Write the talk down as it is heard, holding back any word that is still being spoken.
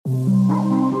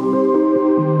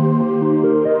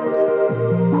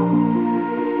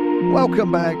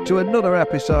Welcome back to another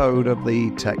episode of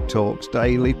the Tech Talks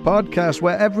Daily podcast,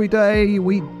 where every day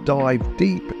we dive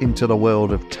deep into the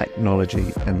world of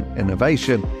technology and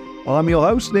innovation. I'm your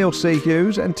host, Neil C.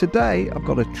 Hughes, and today I've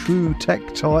got a true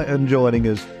tech titan joining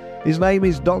us. His name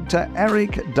is Dr.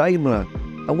 Eric Daimler,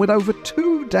 and with over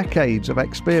 2 decades of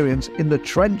experience in the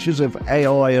trenches of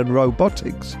AI and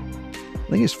robotics, I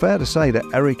think it's fair to say that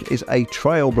Eric is a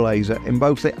trailblazer in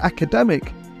both the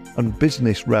academic and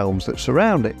business realms that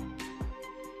surround it.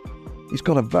 He's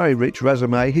got a very rich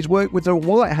resume. He's worked with the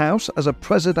White House as a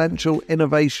Presidential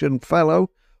Innovation Fellow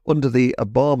under the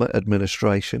Obama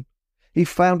administration. He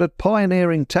founded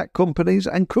pioneering tech companies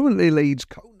and currently leads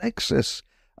Conexus,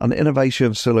 an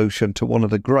innovation solution to one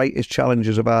of the greatest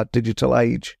challenges of our digital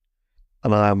age.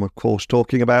 And I am, of course,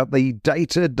 talking about the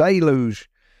data deluge.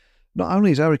 Not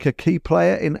only is Eric a key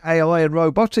player in AI and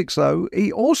robotics, though, he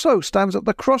also stands at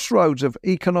the crossroads of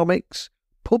economics,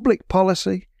 public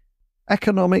policy,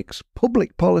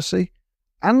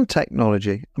 and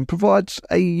technology, and provides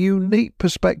a unique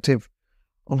perspective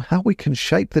on how we can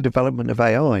shape the development of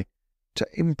AI to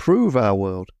improve our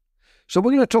world. So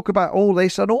we're going to talk about all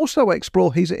this and also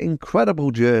explore his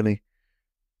incredible journey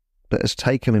that has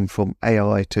taken him from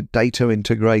AI to data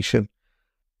integration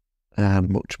and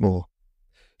much more.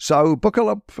 So buckle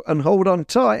up and hold on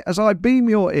tight as I beam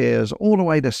your ears all the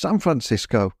way to San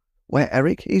Francisco, where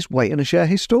Eric is waiting to share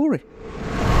his story.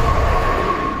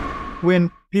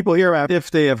 When people hear if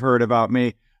they have heard about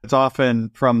me, it's often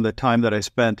from the time that I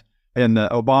spent in the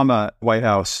Obama White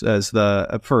House as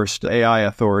the first AI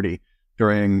authority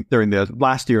during the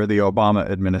last year of the Obama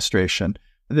administration.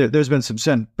 There's been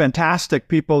some fantastic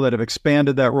people that have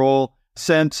expanded that role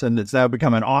since, and it's now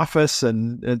become an office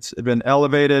and it's been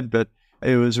elevated, but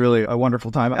it was really a wonderful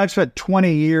time. I've spent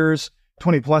 20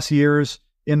 plus years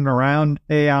in and around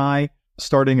AI,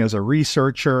 starting as a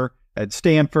researcher at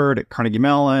Stanford, at Carnegie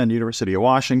Mellon, University of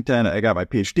Washington. I got my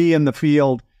PhD in the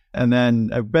field, and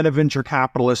then I've been a venture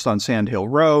capitalist on Sand Hill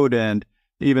Road and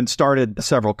even started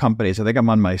several companies. I think I'm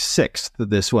on my 6th.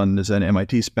 This one is an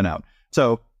MIT spinout.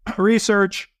 So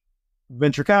research,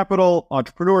 venture capital,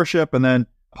 entrepreneurship, and then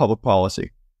public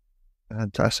policy.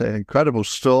 Fantastic. Incredible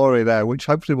story there, which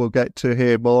hopefully we'll get to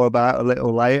hear more about a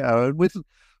little later. And with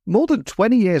more than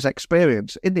 20 years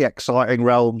experience in the exciting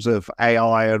realms of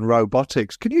AI and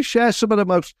robotics, can you share some of the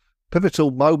most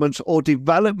pivotal moments or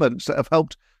developments that have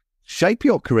helped shape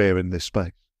your career in this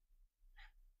space?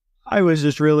 I was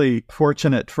just really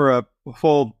fortunate for a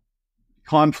full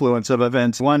confluence of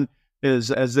events. One is,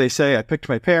 as they say, I picked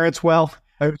my parents well.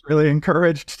 I was really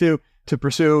encouraged to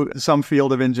pursue some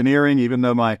field of engineering, even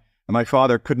though my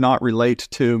father could not relate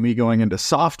to me going into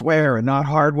software and not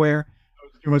hardware. It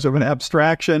was too much of an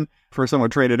abstraction for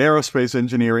someone trained in aerospace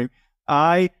engineering.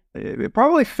 It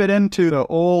probably fit into the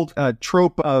old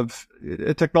trope of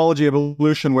technology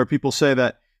evolution, where people say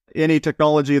that any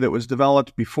technology that was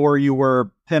developed before you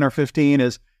were 10 or 15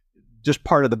 is just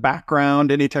part of the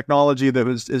background. Any technology that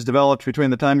is developed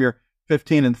between the time you're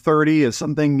 15 and 30 is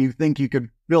something you think you could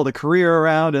build a career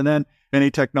around. And then any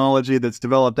technology that's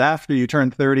developed after you turn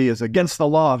 30 is against the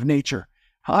law of nature.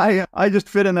 I just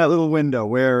fit in that little window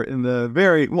where in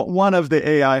the one of the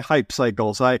AI hype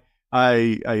cycles, I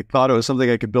thought it was something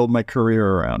I could build my career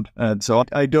around. And so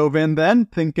I dove in then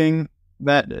thinking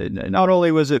that not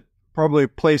only was it probably a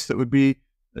place that would be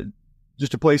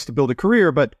just a place to build a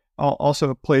career, but also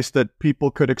a place that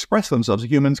people could express themselves.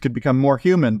 Humans could become more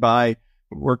human by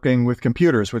working with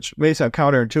computers, which may sound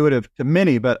counterintuitive to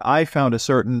many, but I found a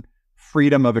certain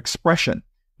freedom of expression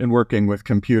in working with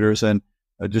computers, and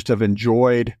I just have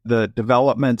enjoyed the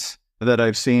developments that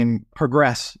I've seen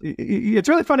progress. It's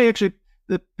really funny, actually,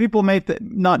 that people may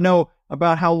not know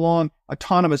about how long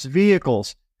autonomous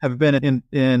vehicles have been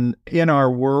in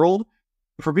our world.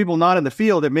 For people not in the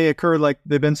field, it may occur like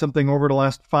they've been something over the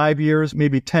last 5 years,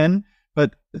 maybe 10,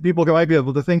 but people might be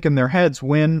able to think in their heads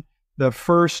when the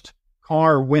first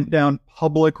car went down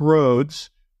public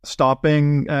roads,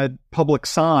 stopping at public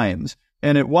signs.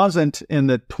 And it wasn't in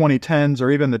the 2010s or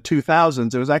even the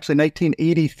 2000s. It was actually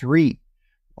 1983.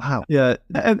 Wow. Yeah.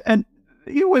 And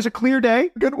it was a clear day,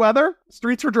 good weather,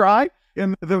 streets were dry.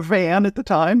 And the van at the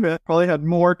time probably had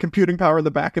more computing power in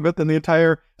the back of it than the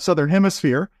entire Southern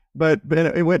Hemisphere. But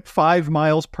it went 5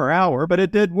 miles per hour, but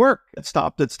it did work. It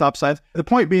stopped at stop signs. The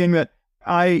point being that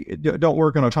I don't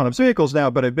work on autonomous vehicles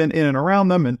now, but I've been in and around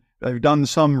them, and I've done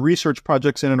some research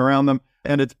projects in and around them,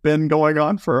 and it's been going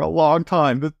on for a long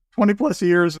time. The 20 plus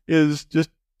years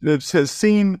has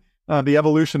seen the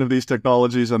evolution of these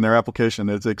technologies and their application.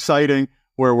 It's exciting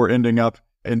where we're ending up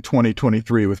in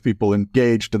 2023 with people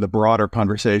engaged in the broader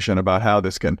conversation about how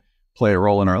this can play a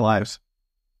role in our lives.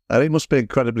 And it must be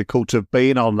incredibly cool to have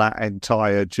been on that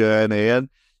entire journey. And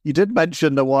you did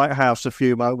mention the White House a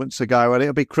few moments ago, and it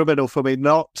would be criminal for me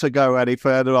not to go any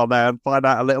further on there and find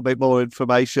out a little bit more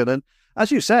information. And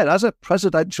as you said, as a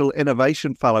Presidential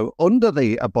Innovation Fellow under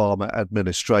the Obama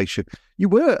administration, you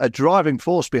were a driving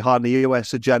force behind the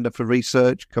US agenda for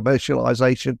research,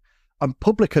 commercialization, and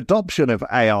public adoption of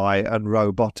AI and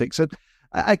robotics. And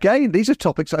again, these are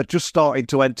topics that are just starting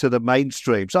to enter the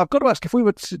mainstream. So I've got to ask, if we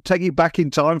were to take you back in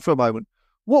time for a moment,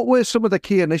 what were some of the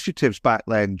key initiatives back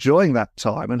then during that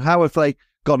time, and how have they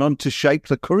gone on to shape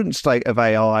the current state of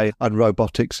AI and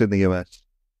robotics in the US?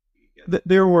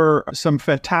 There were some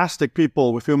fantastic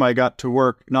people with whom I got to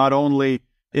work, not only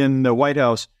in the White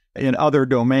House, in other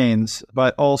domains,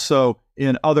 but also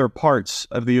in other parts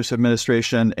of the U.S.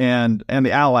 administration and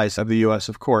the allies of the U.S.,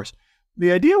 of course.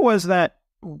 The idea was that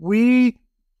we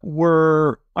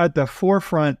were at the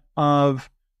forefront of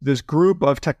this group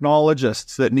of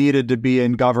technologists that needed to be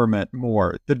in government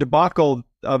more. The debacle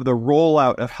of the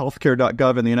rollout of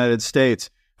healthcare.gov in the United States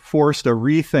forced a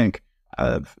rethink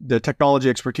of the technology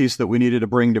expertise that we needed to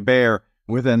bring to bear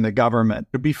within the government.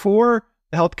 But before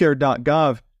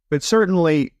healthcare.gov, it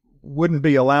certainly wouldn't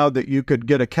be allowed that you could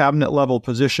get a cabinet level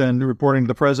position reporting to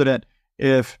the president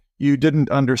if you didn't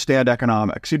understand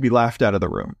economics. You'd be laughed out of the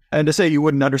room. And to say you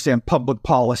wouldn't understand public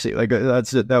policy, like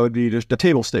that would be just a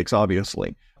table stakes,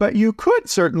 obviously. But you could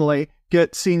certainly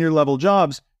get senior level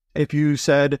jobs if you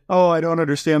said, oh, I don't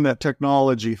understand that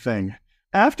technology thing.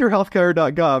 After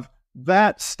healthcare.gov,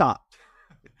 that stopped.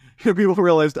 People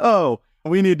realized, oh,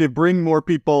 we need to bring more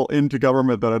people into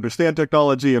government that understand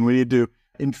technology, and we need to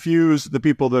infuse the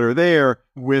people that are there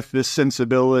with this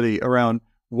sensibility around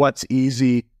what's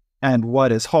easy and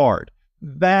what is hard.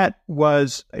 That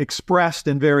was expressed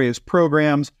in various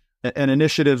programs and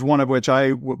initiatives, one of which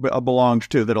I belonged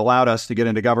to, that allowed us to get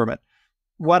into government.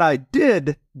 What I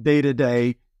did day to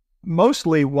day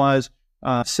mostly was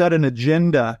set an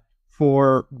agenda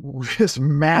for this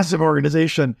massive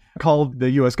organization called the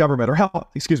U.S. government, or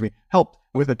helped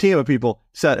with a team of people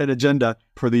set an agenda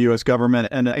for the U.S. government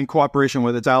and in cooperation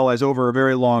with its allies over a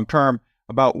very long term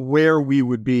about where we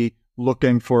would be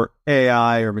looking for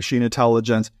AI or machine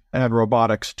intelligence and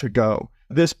robotics to go.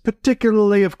 This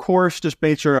particularly, of course, just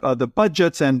made sure the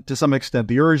budgets and to some extent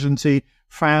the urgency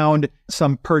found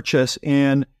some purchase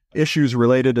in issues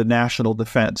related to national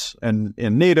defense and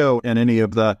in NATO and any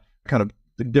of the kind of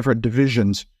the different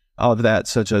divisions of that,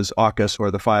 such as AUKUS or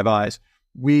the Five Eyes.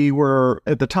 We were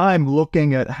at the time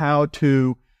looking at how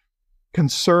to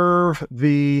conserve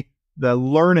the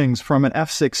learnings from an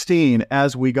F-16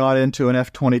 as we got into an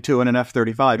F-22 and an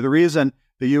F-35. The reason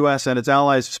the U.S. and its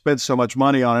allies spent so much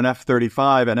money on an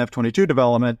F-35 and F-22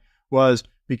 development was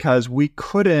because we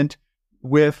couldn't,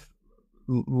 with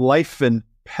life and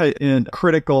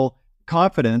critical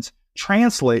confidence,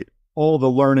 translate all the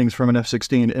learnings from an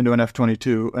F-16 into an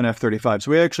F-22 and F-35.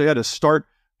 So we actually had to start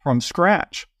from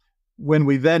scratch. When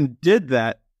we then did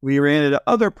that, we ran into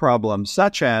other problems,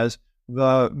 such as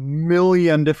the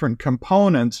million different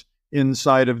components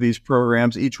inside of these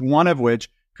programs, each one of which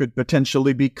could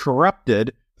potentially be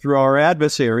corrupted through our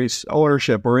adversaries'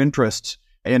 ownership or interests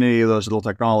in any of those little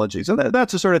technologies. So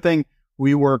that's the sort of thing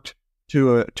we worked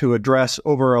to address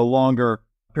over a longer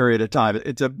period of time.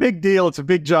 It's a big deal. It's a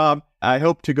big job. I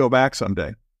hope to go back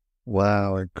someday.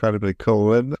 Wow, incredibly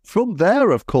cool. And from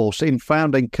there, of course, in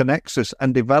founding Conexus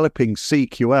and developing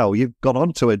CQL, you've gone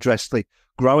on to address the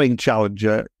growing challenge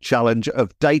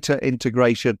of data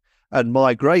integration and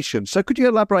migration. So could you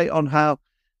elaborate on how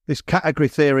this category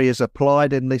theory is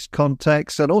applied in this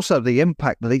context, and also the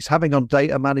impact that it's having on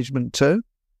data management too?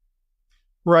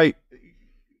 Right.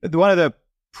 One of the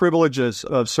privileges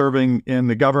of serving in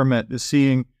the government is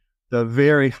seeing the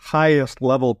very highest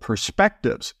level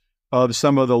perspectives of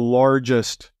some of the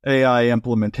largest AI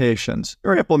implementations,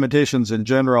 or implementations in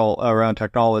general around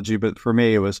technology, but for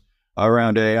me, it was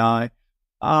around AI.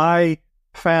 I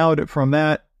found from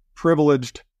that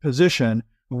privileged position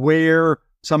where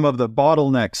some of the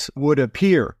bottlenecks would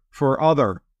appear for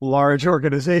other large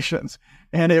organizations.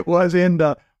 And it was in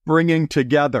the bringing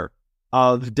together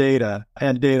of data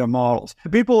and data models.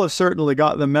 People have certainly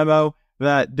got the memo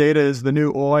that data is the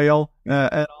new oil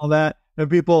and all that. And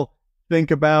people think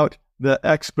about the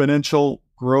exponential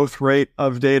growth rate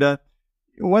of data.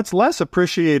 What's less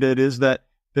appreciated is that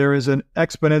there is an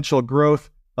exponential growth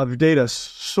of data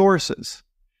sources.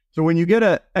 So when you get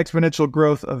an exponential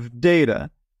growth of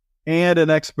data and an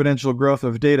exponential growth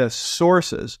of data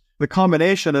sources, the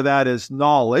combination of that is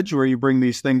knowledge, where you bring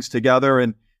these things together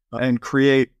and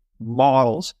create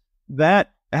models.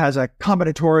 That has a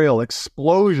combinatorial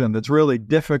explosion that's really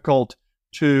difficult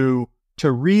to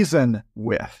to reason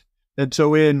with. And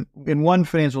so in one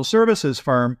financial services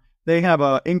firm, they have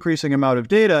an increasing amount of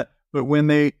data, but when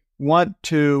they want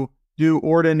to do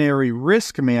ordinary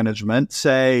risk management,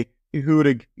 say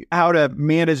how to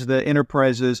manage the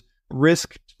enterprise's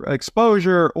risk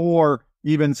exposure, or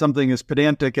even something as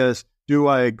pedantic as do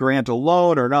I grant a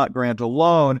loan or not grant a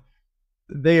loan,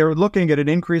 they are looking at an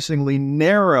increasingly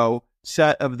narrow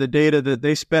set of the data that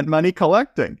they spent money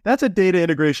collecting. That's a data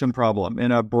integration problem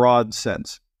in a broad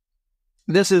sense.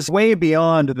 This is way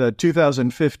beyond the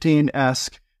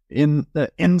 2015-esque in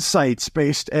the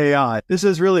insights-based AI. This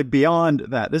is really beyond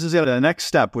that. This is the next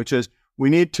step, which is we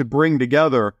need to bring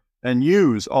together and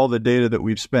use all the data that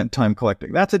we've spent time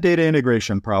collecting. That's a data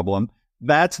integration problem.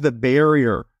 That's the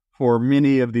barrier for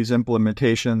many of these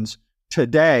implementations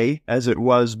today, as it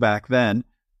was back then.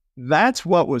 That's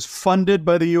what was funded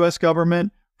by the U.S.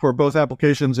 government for both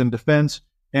applications in defense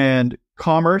and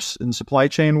commerce and supply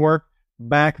chain work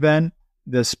back then.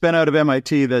 The spin out of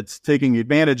MIT that's taking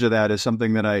advantage of that is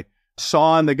something that I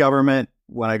saw in the government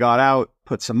when I got out,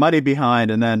 put some money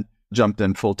behind, and then jumped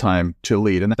in full-time to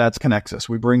lead. And that's Conexus.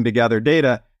 We bring together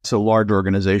data so large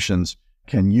organizations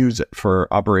can use it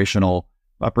for operational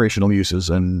uses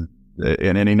and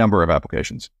in any number of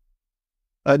applications.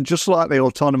 And just like the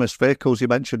autonomous vehicles you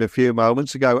mentioned a few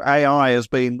moments ago, AI has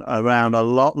been around a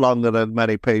lot longer than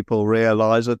many people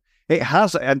realize. And it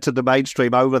has entered the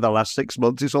mainstream over the last 6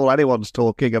 months. It's all anyone's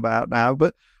talking about now.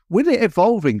 But with it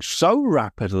evolving so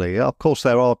rapidly, of course,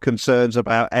 there are concerns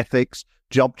about ethics,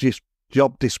 job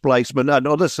displacement, and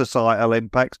other societal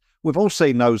impacts. We've all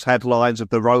seen those headlines of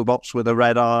the robots with the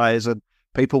red eyes and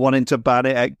people wanting to ban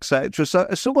it, etc. So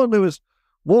as someone who has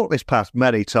walked this path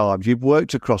many times, you've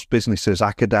worked across businesses,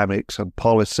 academics and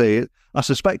policy. I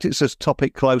suspect it's a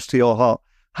topic close to your heart.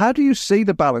 How do you see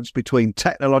the balance between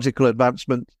technological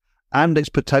advancement and its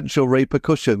potential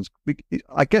repercussions?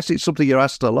 I guess it's something you're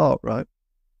asked a lot, right?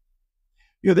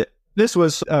 This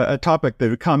was a topic that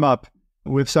would come up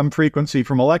with some frequency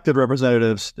from elected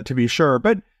representatives, to be sure,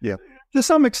 but to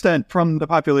some extent from the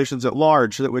populations at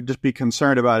large that would just be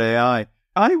concerned about AI.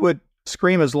 I would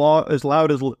scream as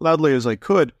loudly as I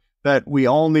could that we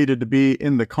all needed to be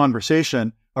in the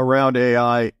conversation around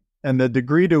AI and the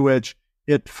degree to which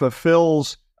it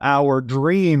fulfills our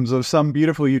dreams of some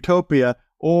beautiful utopia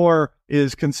or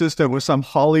is consistent with some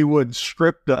Hollywood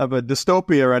script of a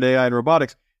dystopia around AI and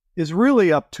robotics is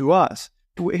really up to us.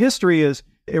 History is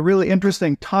a really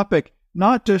interesting topic,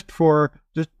 not just for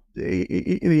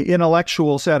the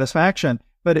intellectual satisfaction,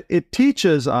 but it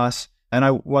teaches us, and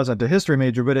I wasn't a history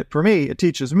major, but for me, it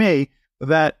teaches me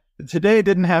that today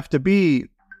didn't have to be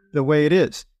the way it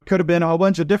is. It could have been a whole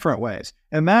bunch of different ways.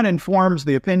 And that informs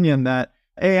the opinion that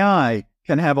AI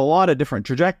can have a lot of different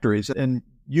trajectories. And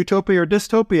utopia or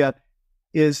dystopia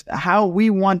is how we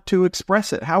want to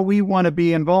express it, how we want to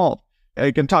be involved.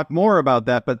 I can talk more about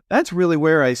that, but that's really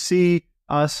where I see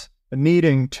us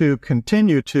needing to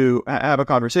continue to have a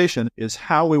conversation, is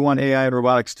how we want AI and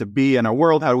robotics to be in our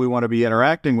world, how do we want to be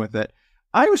interacting with it.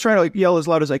 I was trying to yell as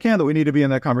loud as I can that we need to be in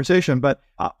that conversation, but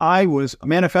I was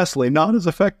manifestly not as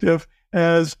effective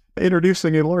as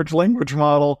introducing a large language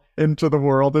model into the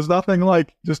world. There's nothing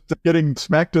like just getting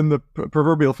smacked in the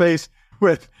proverbial face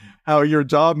with how your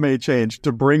job may change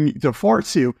to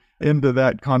force you into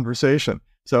that conversation.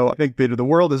 So I think the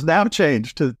world has now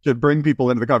changed to bring people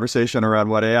into the conversation around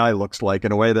what AI looks like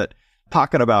in a way that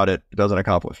talking about it doesn't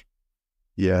accomplish.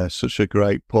 Yeah, such a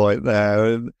great point there.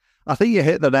 And I think you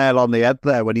hit the nail on the head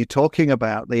there when you're talking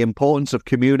about the importance of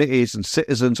communities and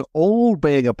citizens all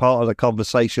being a part of the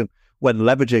conversation when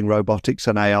leveraging robotics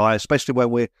and AI, especially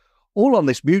when we're all on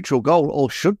this mutual goal,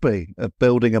 or should be, of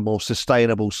building a more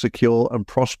sustainable, secure and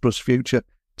prosperous future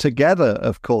together,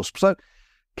 of course. So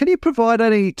can you provide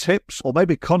any tips or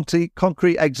maybe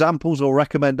concrete examples or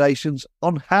recommendations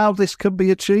on how this can be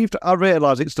achieved? I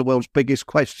realise it's the world's biggest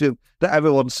question that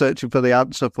everyone's searching for the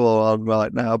answer for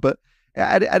right now, but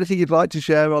anything you'd like to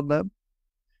share on them?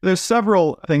 There's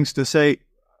several things to say.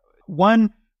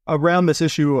 One, around this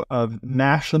issue of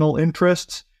national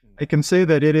interests, I can say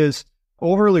that it is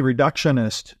overly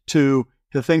reductionist to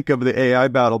think of the AI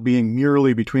battle being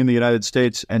merely between the United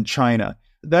States and China.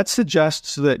 That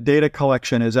suggests that data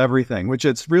collection is everything, which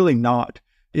it's really not.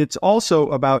 It's also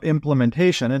about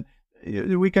implementation.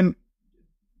 And we can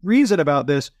reason about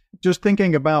this just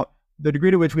thinking about the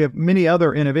degree to which we have many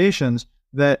other innovations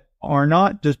that are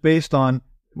not just based on,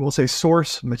 we'll say,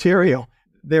 source material.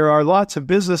 There are lots of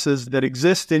businesses that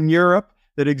exist in Europe,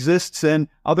 that exists in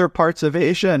other parts of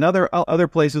Asia and other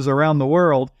places around the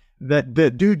world that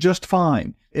do just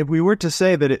fine. If we were to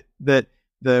say that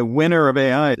the winner of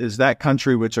AI is that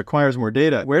country which acquires more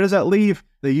data. Where does that leave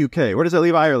the UK? Where does that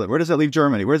leave Ireland? Where does that leave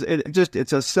Germany?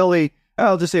 It's a silly,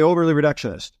 I'll just say overly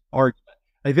reductionist argument.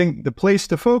 I think the place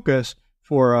to focus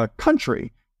for a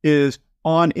country is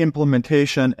on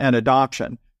implementation and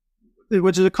adoption,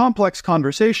 which is a complex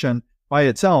conversation by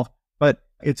itself, but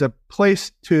it's a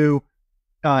place to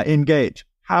engage.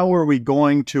 How are we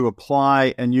going to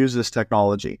apply and use this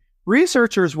technology?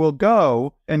 Researchers will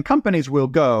go and companies will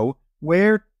go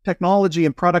where technology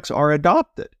and products are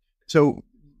adopted. So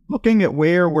looking at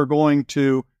where we're going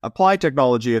to apply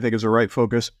technology, I think, is the right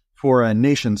focus for a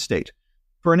nation state.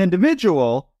 For an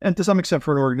individual, and to some extent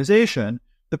for an organization,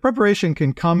 the preparation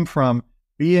can come from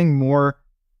being more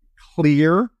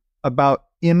clear about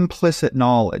implicit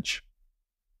knowledge.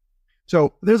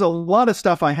 So there's a lot of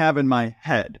stuff I have in my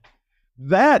head.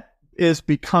 That is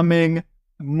becoming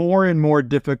more and more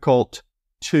difficult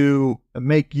to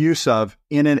make use of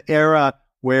in an era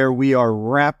where we are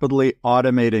rapidly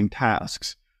automating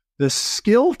tasks. The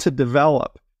skill to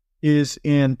develop is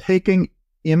in taking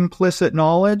implicit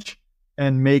knowledge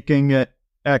and making it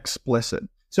explicit.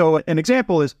 So an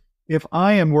example is if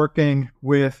I am working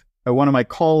with one of my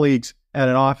colleagues at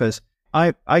an office,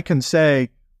 I can say,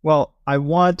 well, I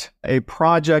want a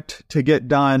project to get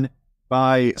done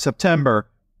by September.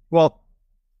 Well,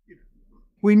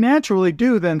 we naturally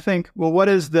do then think, well, what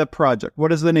is the project?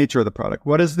 What is the nature of the product?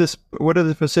 What are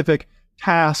the specific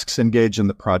tasks engaged in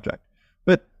the project?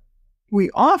 But we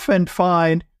often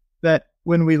find that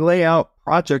when we lay out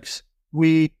projects,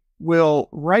 we will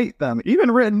write them, even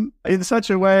written in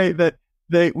such a way that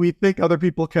we think other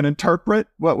people can interpret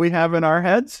what we have in our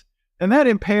heads. And that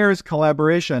impairs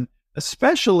collaboration,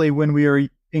 especially when we are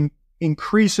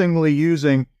increasingly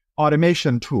using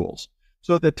automation tools.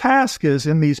 So the task is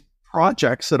in these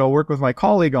projects that I'll work with my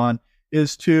colleague on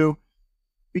is to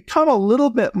become a little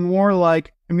bit more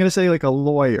like, I'm going to say like a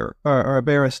lawyer or a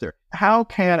barrister. How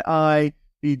can I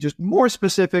be just more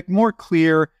specific, more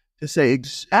clear to say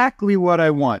exactly what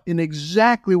I want in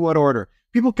exactly what order?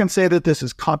 People can say that this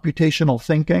is computational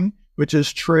thinking, which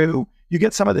is true. You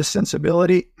get some of this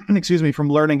sensibility, from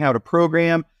learning how to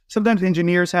program. Sometimes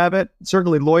engineers have it.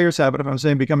 Certainly lawyers have it, if I'm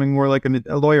saying becoming more like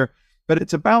a lawyer. But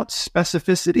it's about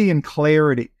specificity and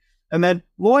clarity. And then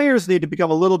lawyers need to become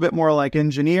a little bit more like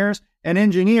engineers, and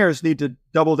engineers need to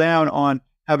double down on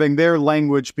having their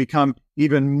language become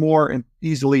even more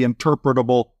easily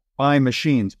interpretable by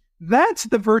machines. That's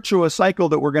the virtuous cycle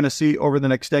that we're going to see over the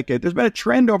next decade. There's been a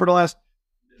trend over the last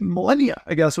millennia,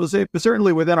 I guess we'll say, but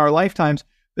certainly within our lifetimes,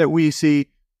 that we see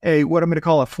what I'm going to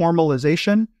call a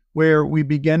formalization, where we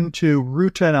begin to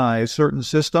routinize certain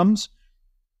systems.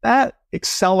 That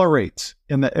accelerates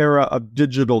in the era of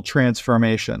digital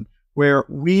transformation, where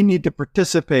we need to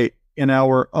participate in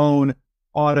our own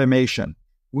automation.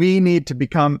 We need to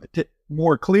become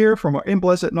more clear from our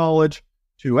implicit knowledge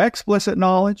to explicit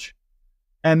knowledge,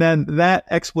 and then that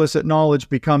explicit knowledge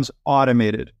becomes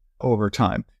automated over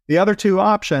time. The other two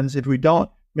options, if we don't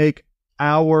make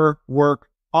our work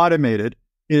automated,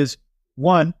 is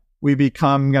one, we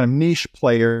become kind of niche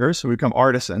players, so we become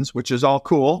artisans, which is all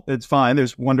cool. It's fine.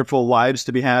 There's wonderful lives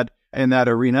to be had in that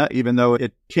arena, even though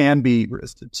it can be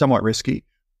somewhat risky.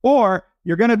 Or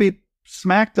you're going to be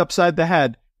smacked upside the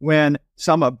head when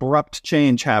some abrupt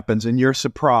change happens and you're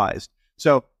surprised.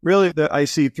 So really, I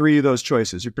see three of those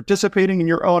choices. You're participating in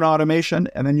your own automation,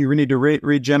 and then you need to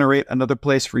regenerate another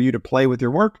place for you to play with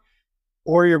your work,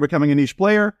 or you're becoming a niche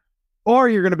player, or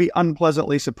you're going to be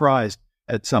unpleasantly surprised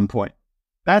at some point.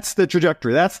 That's the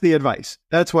trajectory. That's the advice.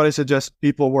 That's what I suggest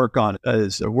people work on,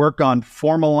 is work on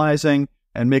formalizing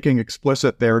and making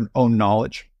explicit their own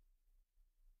knowledge.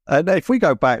 And if we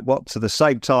go back, to the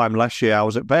same time last year, I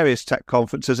was at various tech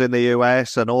conferences in the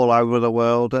US and all over the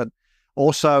world. And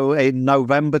also in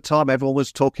November time, everyone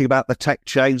was talking about the tech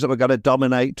change that were going to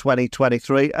dominate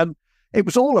 2023. And it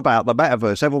was all about the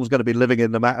metaverse. Everyone's going to be living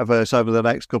in the metaverse over the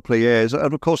next couple of years.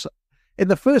 And of course, in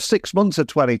the first 6 months of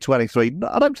 2023,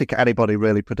 I don't think anybody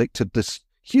really predicted this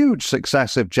huge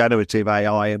success of generative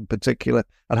AI in particular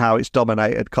and how it's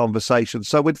dominated conversations.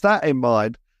 So with that in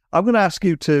mind, I'm going to ask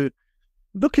you to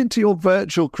look into your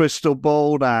virtual crystal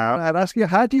ball now and ask you,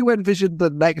 how do you envision the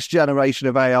next generation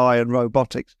of AI and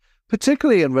robotics,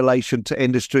 particularly in relation to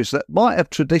industries that might have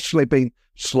traditionally been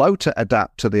slow to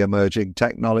adapt to the emerging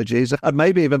technologies, and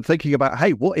maybe even thinking about,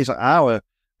 hey, what is our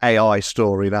AI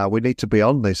story now? We need to be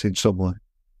on this in some way.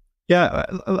 Yeah,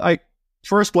 I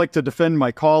first like to defend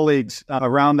my colleagues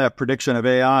around that prediction of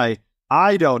AI.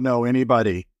 I don't know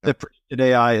anybody that predicted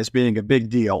AI as being a big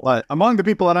deal. Among the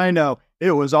people that I know,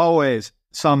 it was always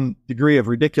some degree of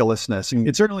ridiculousness. And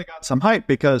it certainly got some hype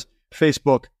because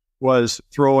Facebook was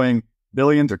throwing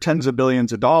billions or tens of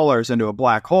billions of dollars into a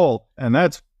black hole, and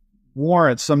that's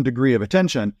warrants some degree of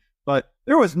attention. But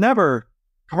there was never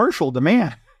commercial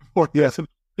demand for this.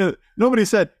 Nobody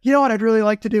said, you know what I'd really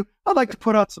like to do? I'd like to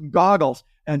put on some goggles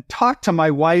and talk to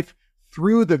my wife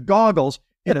through the goggles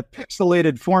in a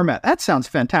pixelated format. That sounds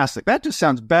fantastic. That just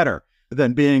sounds better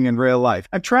than being in real life.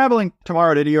 I'm traveling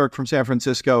tomorrow to New York from San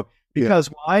Francisco because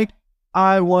why?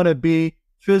 I want to be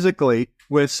physically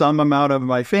with some amount of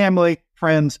my family,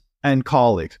 friends, and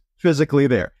colleagues, physically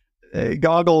there.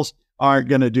 Goggles aren't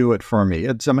going to do it for me.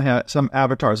 Some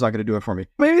avatar is not going to do it for me.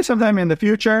 Maybe sometime in the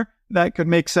future that could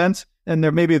make sense. And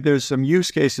there's some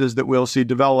use cases that we'll see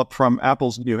develop from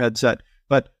Apple's new headset,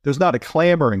 but there's not a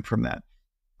clamoring from that.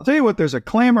 I'll tell you what there's a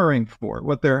clamoring for.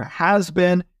 What there has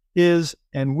been is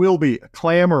and will be a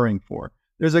clamoring for.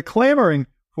 There's a clamoring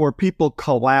for people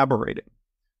collaborating.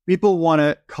 People want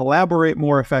to collaborate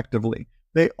more effectively.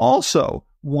 They also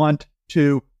want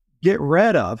to get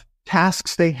rid of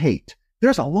tasks they hate.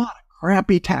 There's a lot of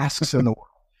crappy tasks in the world,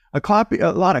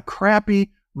 a lot of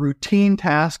crappy routine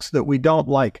tasks that we don't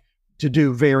like to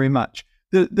do very much.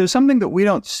 There's something that we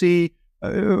don't see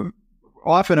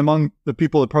often among the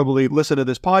people that probably listen to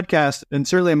this podcast, and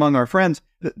certainly among our friends,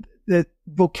 the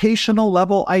vocational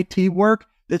level IT work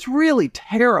that's really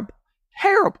terrible.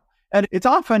 And it's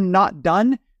often not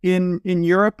done in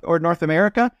Europe or North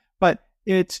America, but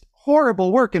it's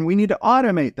horrible work, and we need to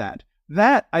automate that.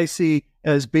 That I see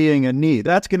as being a need.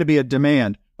 That's going to be a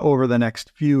demand over the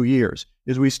next few years,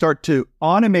 is we start to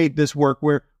automate this work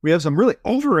where we have some really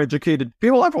overeducated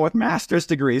people, even with master's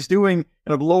degrees, doing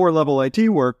kind of lower level IT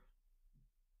work,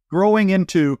 growing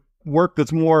into work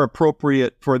that's more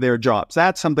appropriate for their jobs.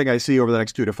 That's something I see over the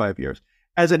next 2 to 5 years.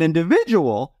 As an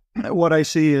individual, what I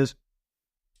see is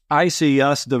I see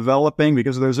us developing,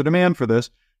 because there's a demand for this,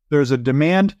 there's a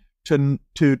demand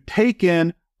to take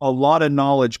in a lot of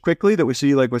knowledge quickly that we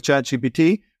see like with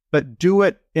ChatGPT, but do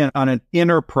it on an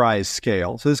enterprise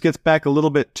scale. So this gets back a little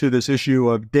bit to this issue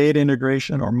of data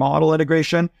integration or model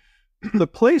integration. The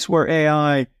place where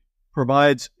AI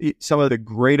provides some of the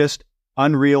greatest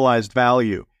unrealized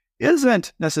value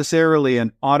isn't necessarily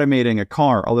in automating a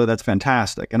car, although that's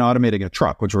fantastic, and automating a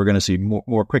truck, which we're going to see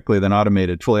more quickly than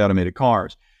fully automated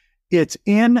cars. It's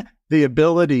in the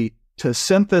ability to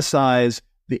synthesize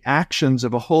the actions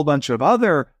of a whole bunch of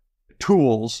other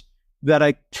tools that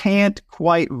I can't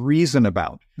quite reason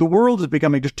about. The world is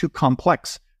becoming just too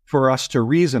complex for us to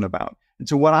reason about. And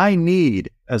so what I need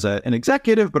as an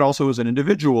executive, but also as an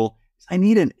individual, is I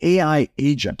need an AI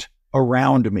agent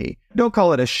around me. Don't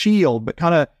call it a shield, but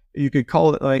kind of, you could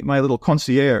call it like my little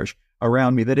concierge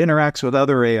around me that interacts with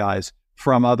other AIs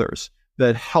from others,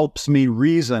 that helps me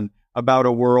reason about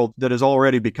a world that is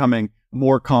already becoming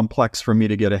more complex for me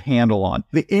to get a handle on.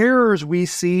 The errors we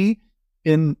see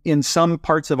in some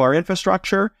parts of our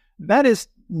infrastructure, that is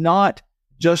not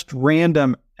just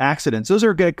random accidents. Those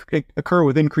are going to occur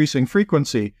with increasing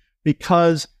frequency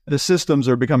because the systems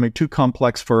are becoming too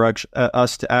complex for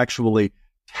us to actually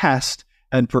test,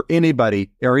 and for anybody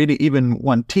or even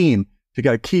one team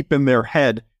to keep in their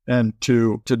head and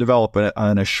to develop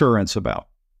an assurance about.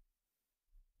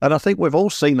 And I think we've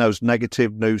all seen those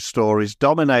negative news stories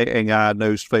dominating our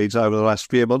news feeds over the last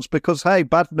few months because, hey,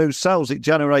 bad news sells, it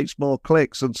generates more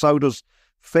clicks, and so does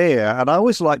fear. And I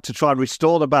always like to try and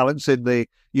restore the balance in the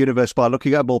universe by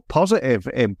looking at more positive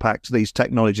impacts these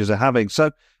technologies are having. So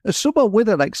as someone with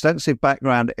an extensive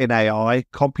background in AI,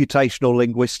 computational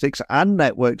linguistics, and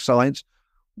network science,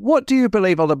 what do you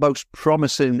believe are the most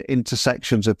promising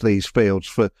intersections of these fields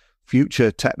for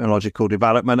future technological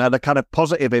development and the kind of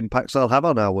positive impacts they'll have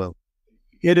on our world?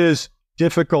 It is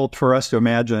difficult for us to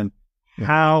imagine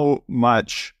how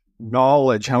much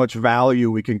knowledge, how much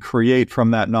value we can create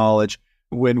from that knowledge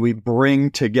when we bring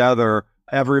together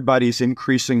everybody's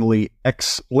increasingly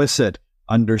explicit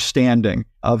understanding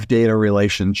of data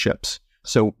relationships.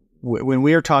 So when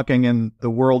we are talking in the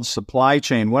world's supply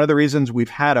chain, one of the reasons we've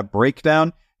had a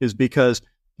breakdown is because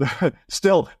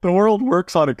still the world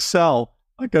works on Excel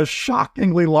like a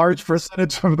shockingly large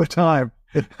percentage of the time.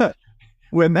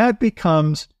 When that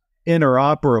becomes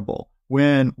interoperable,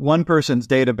 when one person's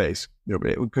database,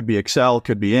 it could be Excel,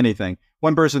 could be anything,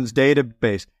 one person's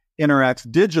database interacts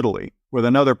digitally with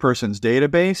another person's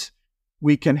database,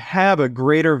 we can have a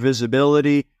greater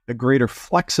visibility, a greater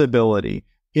flexibility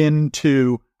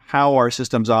into how our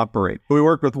systems operate. We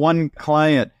worked with one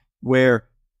client where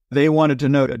they wanted to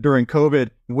know during COVID,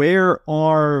 where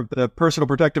are the personal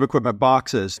protective equipment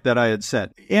boxes that I had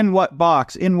sent? In what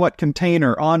box? In what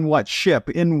container? On what ship?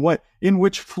 In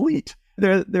which fleet?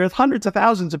 There's hundreds of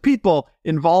thousands of people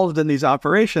involved in these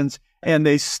operations, and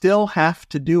they still have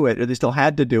to do it, or they still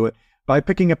had to do it by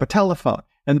picking up a telephone,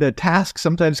 and the task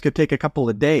sometimes could take a couple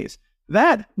of days.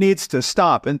 That needs to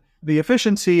stop. And the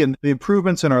efficiency and the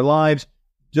improvements in our lives,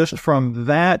 just from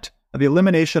that, the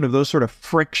elimination of those sort of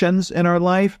frictions in our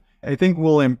life, I think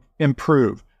will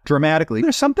improve dramatically.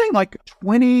 There's something like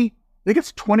 20, I think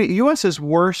it's 20, US is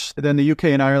worse than the UK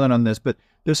and Ireland on this, but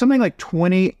there's something like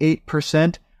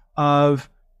 28% of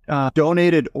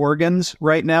donated organs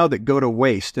right now that go to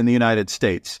waste in the United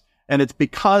States. And it's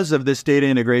because of this data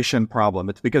integration problem.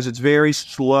 It's because it's very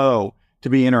slow to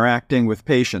be interacting with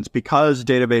patients, because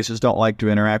databases don't like to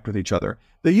interact with each other.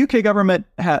 The UK government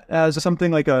has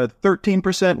something like a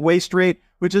 13% waste rate,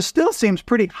 which still seems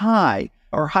pretty high,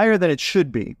 or higher than it should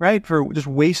be, right? For just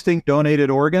wasting donated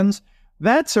organs.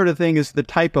 That sort of thing is the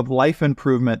type of life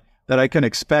improvement that I can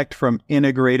expect from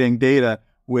integrating data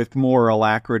with more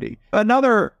alacrity.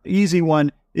 Another easy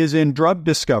one is in drug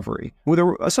discovery.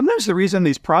 Sometimes the reason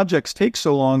these projects take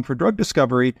so long for drug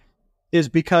discovery is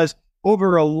because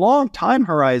over a long time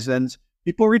horizons,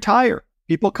 people retire,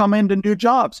 people come into new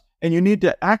jobs, and you need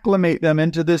to acclimate them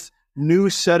into this new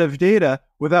set of data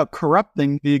without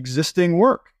corrupting the existing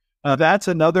work. That's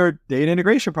another data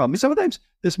integration problem. Sometimes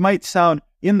this might sound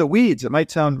in the weeds. It might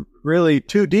sound really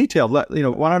too detailed. Why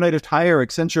don't I just hire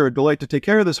Accenture or Deloitte to take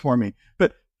care of this for me?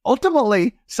 But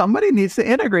ultimately, somebody needs to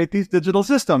integrate these digital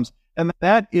systems. And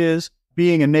that is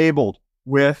being enabled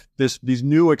with these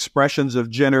new expressions of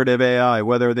generative AI,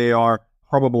 whether they are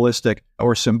probabilistic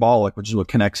or symbolic, which is what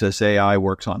Conexus AI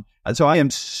works on. And so I am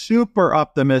super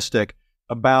optimistic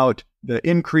about the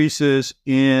increases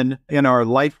in our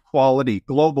life quality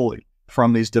globally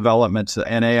from these developments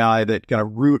and AI that kind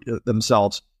of root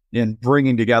themselves in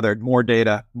bringing together more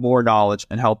data, more knowledge,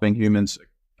 and helping humans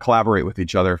collaborate with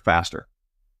each other faster.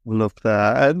 Love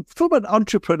that. And from an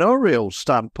entrepreneurial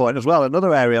standpoint as well,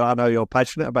 another area I know you're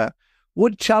passionate about,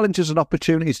 what challenges and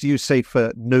opportunities do you see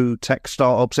for new tech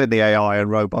startups in the AI and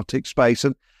robotics space?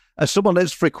 And as someone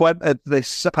that's frequented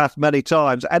this path many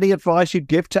times, any advice you'd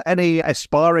give to any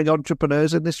aspiring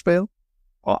entrepreneurs in this field?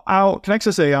 Well,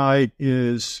 Conexus AI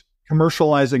is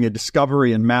commercializing a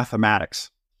discovery in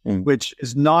mathematics, which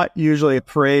is not usually a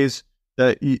phrase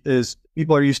that is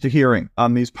people are used to hearing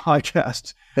on these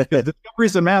podcasts.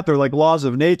 Discoveries in math are like laws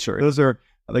of nature. Those are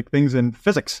like things in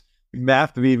physics.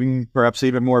 Math, perhaps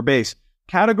even more base.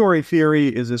 Category theory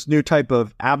is this new type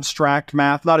of abstract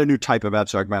math, not a new type of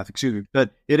abstract math, excuse me,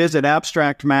 but it is an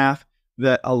abstract math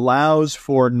that allows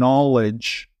for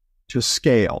knowledge to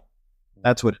scale.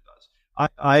 That's what it does.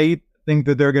 I think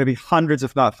that there are going to be hundreds,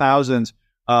 if not thousands,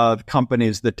 of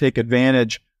companies that take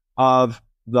advantage of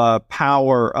the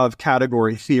power of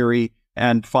category theory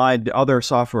and find other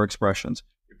software expressions.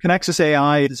 Conexus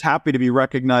AI is happy to be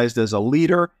recognized as a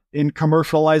leader in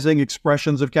commercializing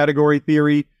expressions of category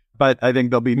theory, but I think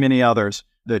there'll be many others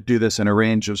that do this in a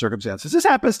range of circumstances. This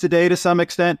happens today to some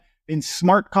extent. In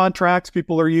smart contracts,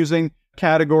 people are using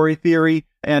category theory,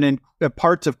 and in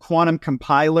parts of quantum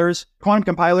compilers. Quantum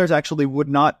compilers actually would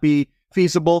not be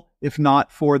feasible if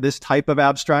not for this type of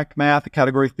abstract math,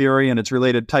 category theory, and its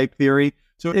related type theory.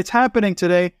 So it's happening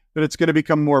today, but it's going to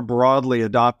become more broadly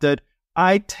adopted.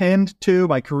 My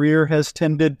career has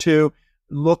tended to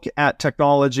look at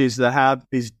technologies that have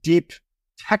these deep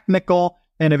technical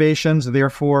innovations,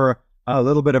 therefore a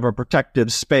little bit of a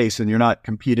protective space, and you're not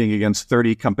competing against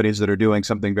 30 companies that are doing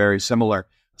something very similar.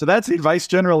 So that's the advice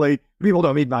generally. People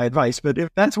don't need my advice, but if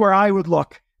that's where I would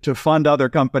look to fund other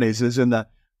companies, is in the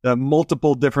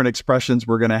multiple different expressions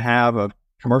we're going to have of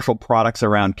commercial products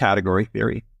around category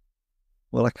theory.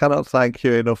 Well, I cannot thank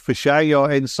you enough for sharing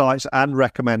your insights and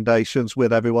recommendations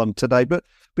with everyone today. But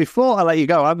before I let you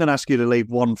go, I'm going to ask you to leave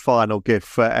one final gift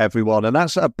for everyone, and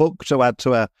that's a book to add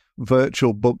to our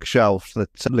virtual bookshelf that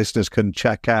listeners can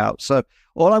check out. So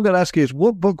all I'm going to ask you is,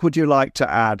 what book would you like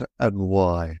to add and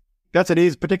why? That's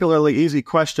an particularly easy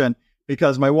question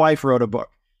because my wife wrote a book.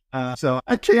 So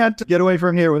I can't get away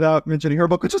from here without mentioning her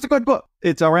book, which is a good book.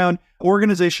 It's around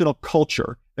organizational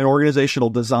culture and organizational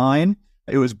design.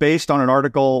 It was based on an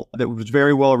article that was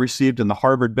very well received in the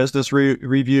Harvard Business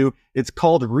Review. It's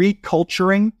called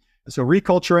Reculturing. So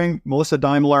Reculturing, Melissa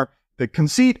Daimler, the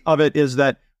conceit of it is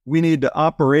that we need to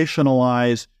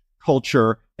operationalize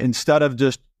culture instead of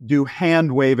just do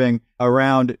hand waving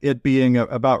around it being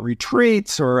about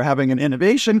retreats or having an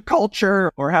innovation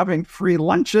culture or having free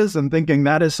lunches and thinking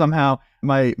that is somehow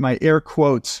my air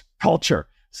quotes culture.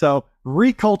 So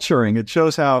reculturing, it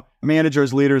shows how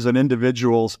managers, leaders, and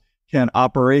individuals can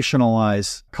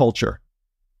operationalize culture.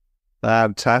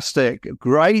 Fantastic.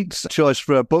 Great choice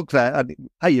for a book there. And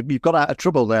hey, you've got out of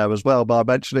trouble there as well by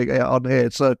mentioning it on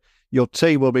here. So your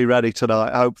tea will be ready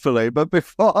tonight, hopefully. But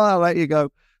before I let you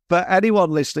go, For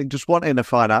anyone listening, just wanting to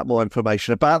find out more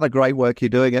information about the great work you're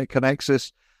doing at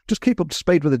Conexus, just keep up to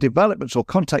speed with the developments or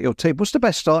contact your team. What's the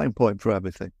best starting point for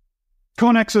everything?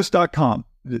 Conexus.com.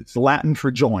 It's Latin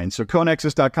for join. So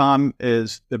Conexus.com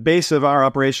is the base of our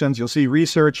operations. You'll see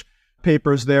research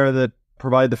papers there that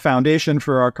provide the foundation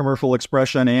for our commercial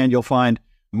expression, and you'll find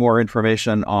more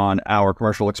information on our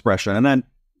commercial expression. And then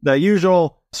the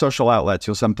usual social outlets,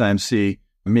 you'll sometimes see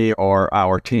me or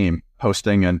our team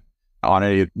posting and on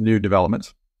any new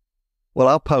developments. Well,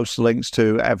 I'll post links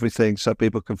to everything so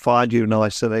people can find you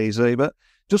nice and easy. But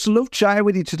just love chatting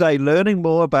with you today, learning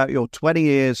more about your 20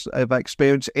 years of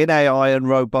experience in AI and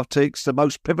robotics, the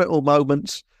most pivotal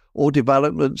moments or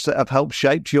developments that have helped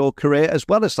shape your career, as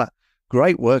well as that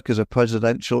great work as a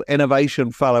presidential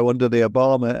innovation fellow under the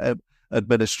Obama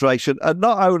administration. And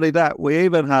not only that, we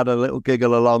even had a little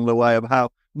giggle along the way of how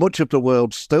much of the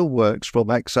world still works from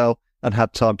Excel, and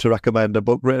had time to recommend a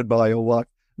book written by your wife.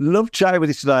 Love chatting with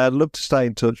you today. I'd love to stay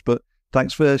in touch, but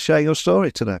thanks for sharing your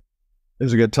story today. It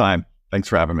was a good time. Thanks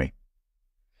for having me.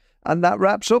 And that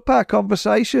wraps up our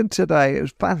conversation today. It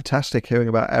was fantastic hearing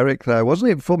about Eric there,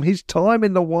 wasn't it? From his time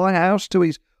in the White House to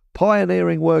his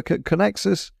pioneering work at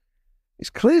Conexus, it's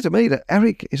clear to me that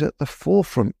Eric is at the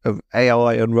forefront of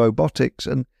AI and robotics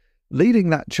and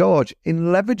leading that charge in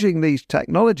leveraging these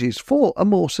technologies for a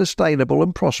more sustainable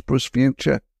and prosperous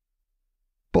future.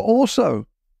 But also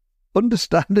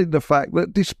understanding the fact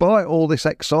that despite all this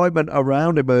excitement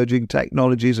around emerging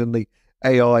technologies and the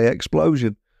AI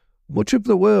explosion, much of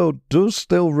the world does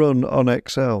still run on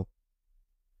Excel.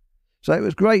 So it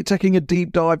was great taking a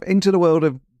deep dive into the world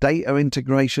of data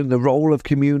integration, the role of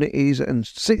communities and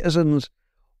citizens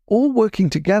all working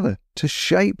together to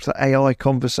shape the AI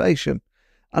conversation,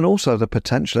 and also the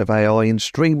potential of AI in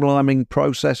streamlining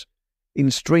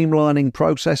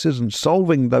processes and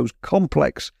solving those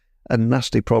complex and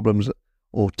nasty problems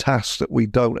or tasks that we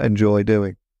don't enjoy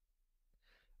doing.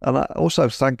 And I also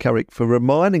thank Eric for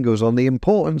reminding us on the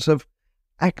importance of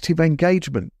active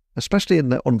engagement, especially in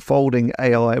the unfolding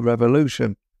AI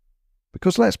revolution.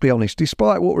 Because let's be honest,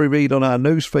 despite what we read on our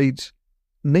news feeds,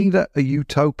 neither a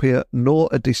utopia nor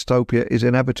a dystopia is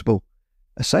inevitable.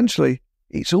 Essentially,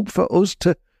 it's up for us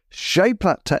to shape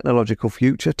that technological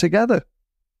future together.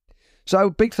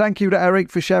 So big thank you to Eric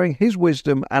for sharing his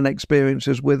wisdom and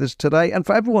experiences with us today. And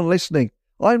for everyone listening,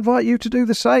 I invite you to do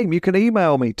the same. You can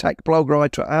email me,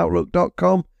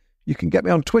 techblogwriter@outlook.com. You can get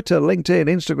me on Twitter, LinkedIn,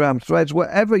 Instagram, Threads,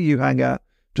 wherever you hang out.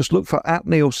 Just look for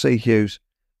 @NeilC.Hughes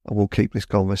and we'll keep this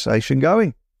conversation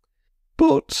going.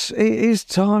 But it is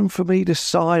time for me to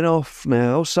sign off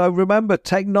now. So remember,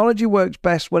 technology works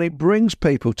best when it brings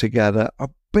people together. A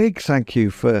big thank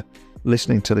you for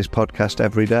listening to this podcast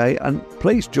every day, and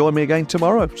please join me again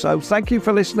tomorrow. So thank you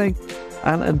for listening,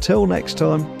 and until next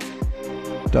time,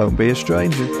 don't be a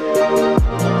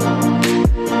stranger.